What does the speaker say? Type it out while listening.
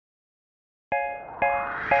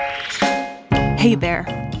Hey there.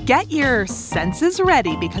 Get your senses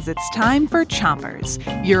ready because it's time for Chompers,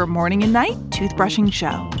 your morning and night toothbrushing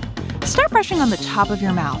show. Start brushing on the top of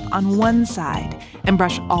your mouth on one side and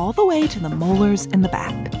brush all the way to the molars in the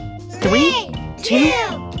back. 3, 2,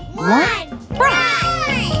 1,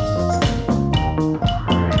 brush!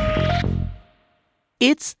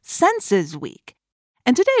 It's Senses Week,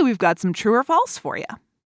 and today we've got some true or false for you.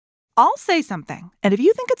 I'll say something, and if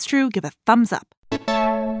you think it's true, give a thumbs up.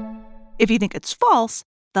 If you think it's false,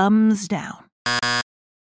 thumbs down.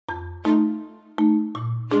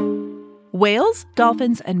 Whales,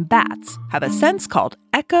 dolphins, and bats have a sense called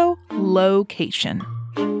echolocation.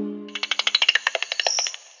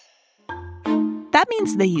 That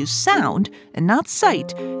means they use sound and not sight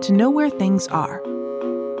to know where things are.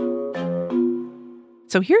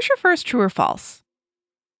 So here's your first true or false.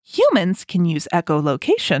 Humans can use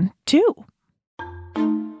echolocation too.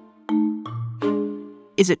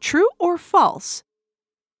 Is it true or false?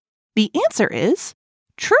 The answer is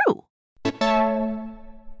true.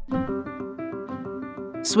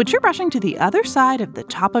 Switch your brushing to the other side of the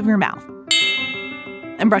top of your mouth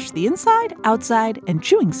and brush the inside, outside, and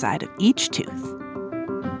chewing side of each tooth.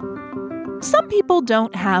 Some people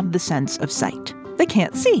don't have the sense of sight. They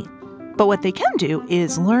can't see. But what they can do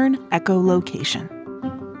is learn echolocation.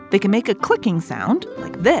 They can make a clicking sound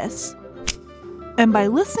like this. And by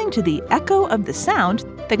listening to the echo of the sound,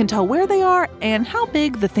 they can tell where they are and how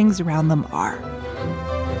big the things around them are.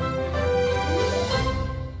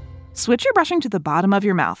 Switch your brushing to the bottom of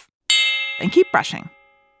your mouth and keep brushing.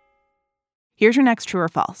 Here's your next true or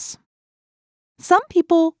false. Some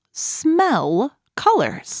people smell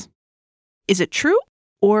colors. Is it true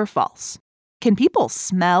or false? Can people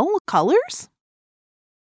smell colors?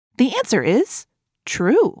 The answer is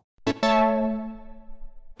true.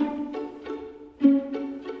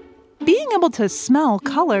 Being able to smell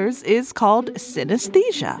colors is called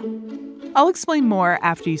synesthesia. I'll explain more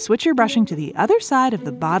after you switch your brushing to the other side of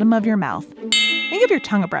the bottom of your mouth. And give your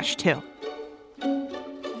tongue a brush too.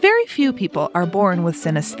 Very few people are born with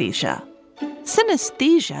synesthesia.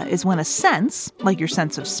 Synesthesia is when a sense, like your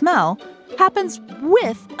sense of smell, happens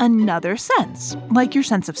with another sense, like your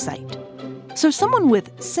sense of sight. So someone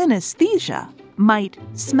with synesthesia might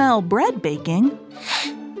smell bread baking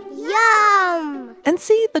Yum! and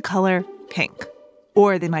see the color pink.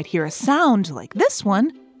 Or they might hear a sound like this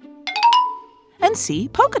one and see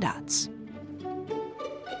polka dots.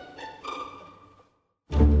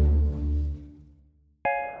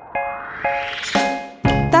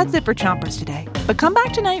 That's it for Chompers today. But come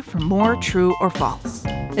back tonight for more true or false.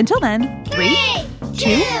 Until then, 3,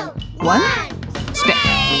 2, 1, spit.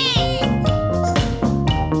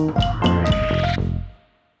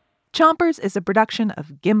 Chompers is a production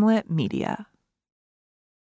of Gimlet Media.